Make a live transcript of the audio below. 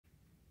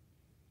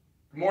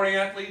Good morning,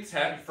 athletes.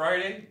 Happy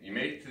Friday. You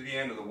made it to the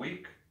end of the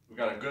week. We've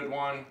got a good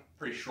one,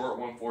 pretty short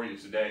one for you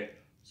today,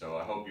 so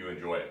I hope you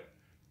enjoy it.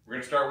 We're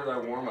going to start with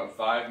our warm-up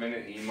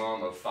 5-minute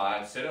EMOM of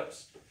 5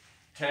 sit-ups,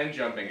 10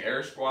 jumping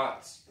air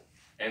squats,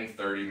 and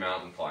 30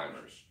 mountain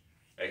climbers.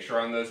 Make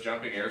sure on those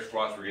jumping air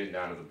squats we're getting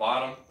down to the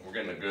bottom. We're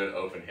getting a good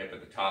open hip at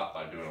the top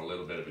by doing a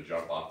little bit of a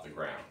jump off the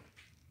ground.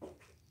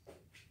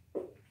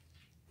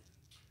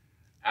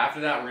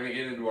 After that, we're going to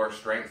get into our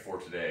strength for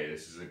today.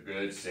 This is a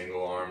good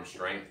single arm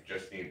strength,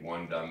 just need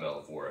one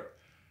dumbbell for it.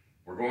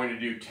 We're going to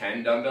do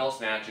 10 dumbbell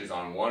snatches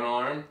on one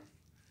arm,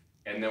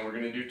 and then we're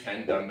going to do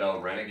 10 dumbbell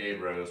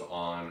renegade rows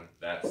on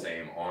that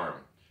same arm.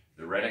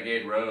 The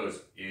renegade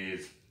rows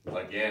is,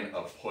 again,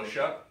 a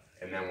push-up,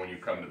 and then when you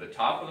come to the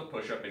top of the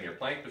push-up in your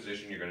plank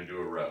position, you're going to do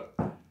a row.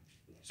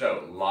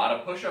 So, a lot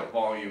of push-up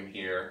volume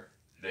here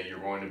that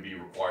you're going to be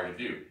required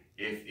to do.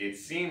 If it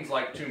seems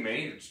like too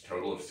many, it's a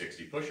total of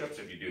 60 push-ups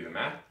if you do the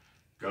math.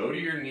 Go to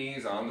your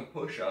knees on the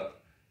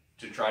push-up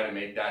to try to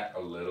make that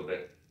a little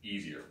bit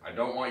easier. I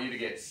don't want you to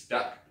get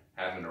stuck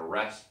having to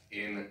rest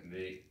in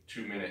the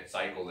 2-minute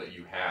cycle that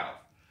you have.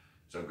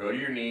 So go to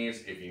your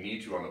knees if you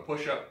need to on the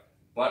push-up,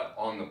 but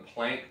on the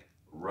plank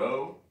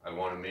row, I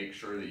want to make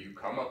sure that you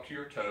come up to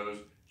your toes,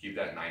 keep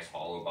that nice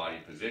hollow body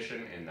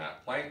position in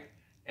that plank,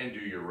 and do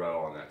your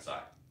row on that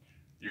side.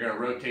 You're going to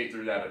rotate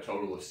through that a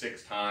total of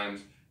 6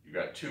 times. You've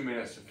got 2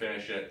 minutes to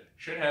finish it.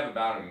 Should have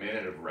about a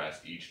minute of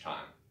rest each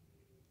time.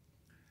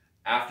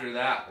 After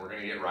that, we're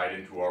going to get right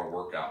into our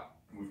workout.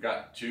 We've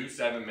got 2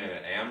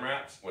 7-minute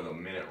AMRAPs with a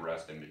minute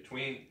rest in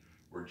between.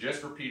 We're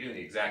just repeating the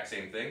exact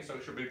same thing, so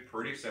it should be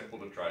pretty simple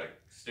to try to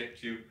stick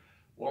to.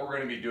 What we're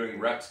going to be doing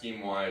rep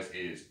scheme wise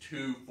is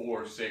 2,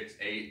 4, 6,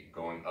 8,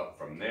 going up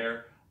from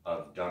there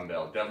of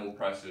dumbbell devil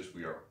presses.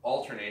 We are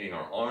alternating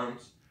our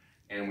arms,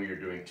 and we are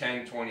doing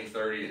 10, 20,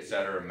 30,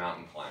 etc.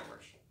 mountain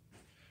climbers.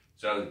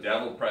 So the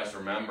devil press,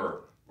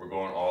 remember, we're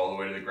going all the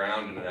way to the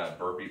ground into that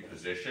burpee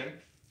position.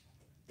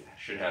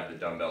 Should have the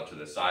dumbbell to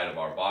the side of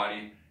our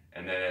body.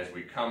 And then as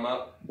we come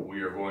up,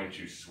 we are going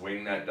to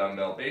swing that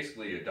dumbbell,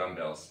 basically a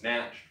dumbbell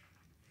snatch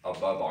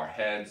above our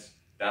heads.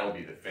 That'll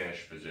be the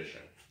finish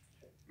position.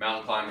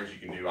 Mountain climbers, you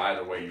can do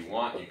either way you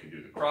want. You can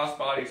do the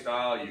crossbody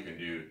style. You can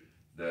do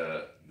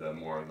the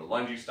more the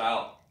lungy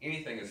style.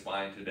 Anything is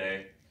fine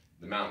today.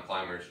 The mountain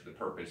climbers, the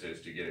purpose is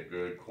to get a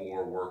good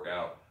core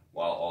workout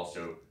while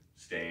also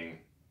staying,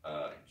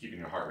 keeping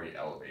your heart rate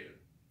elevated.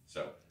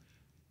 So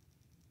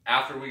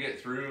after we get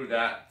through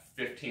that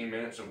 15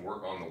 minutes of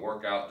work on the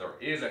workout, there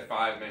is a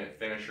 5-minute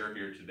finisher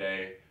here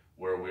today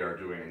where we are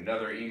doing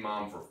another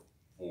EMOM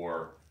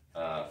for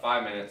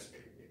 5 minutes,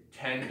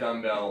 10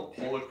 dumbbell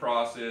pull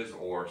acrosses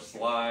or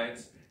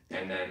slides,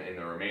 and then in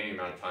the remaining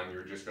amount of time,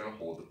 you're just going to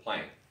hold the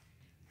plank.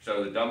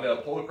 So the dumbbell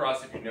pull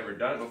across, if you've never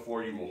done it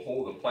before, you will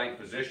hold the plank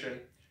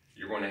position.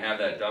 You're going to have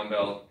that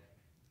dumbbell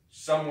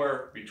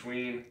somewhere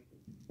between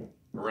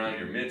around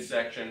your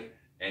midsection,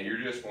 and you're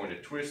just going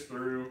to twist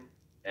through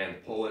and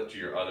pull it to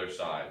your other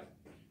side.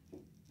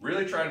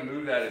 Really try to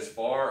move that as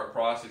far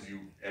across as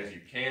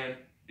you can,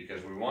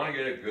 because we want to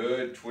get a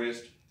good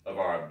twist of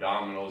our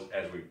abdominals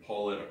as we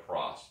pull it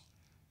across.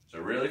 So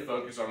really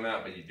focus on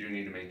that, but you do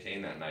need to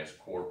maintain that nice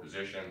core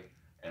position.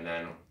 And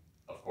then,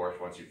 of course,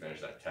 once you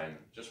finish that 10,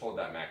 just hold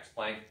that max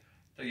plank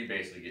until you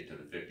basically get to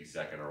the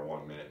 50-second or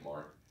 1-minute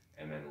mark,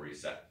 and then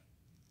reset.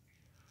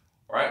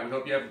 All right, we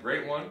hope you have a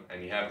great one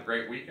and you have a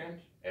great weekend,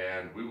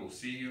 and we will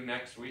see you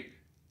next week.